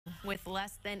With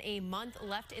less than a month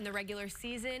left in the regular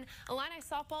season, Illini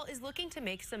softball is looking to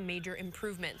make some major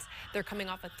improvements. They're coming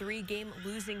off a 3-game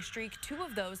losing streak, 2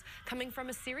 of those coming from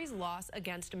a series loss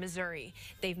against Missouri.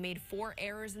 They've made 4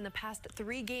 errors in the past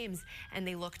 3 games, and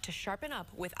they look to sharpen up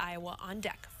with Iowa on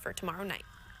deck for tomorrow night.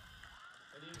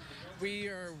 We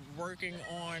are working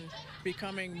on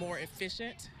becoming more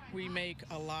efficient. We make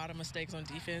a lot of mistakes on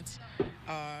defense.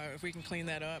 If we can clean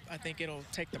that up, I think it'll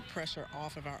take the pressure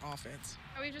off of our offense.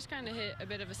 We've just kind of hit a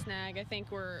bit of a snag. I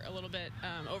think we're a little bit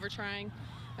over-trying.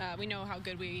 We know how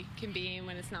good we can be, and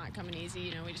when it's not coming easy,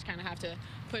 you know, we just kind of have to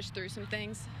push through some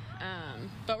things.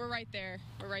 But we're right there.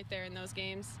 We're right there in those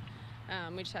games.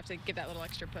 We just have to give that little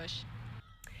extra push.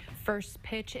 First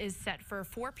pitch is set for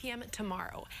 4 p.m.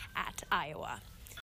 tomorrow at Iowa.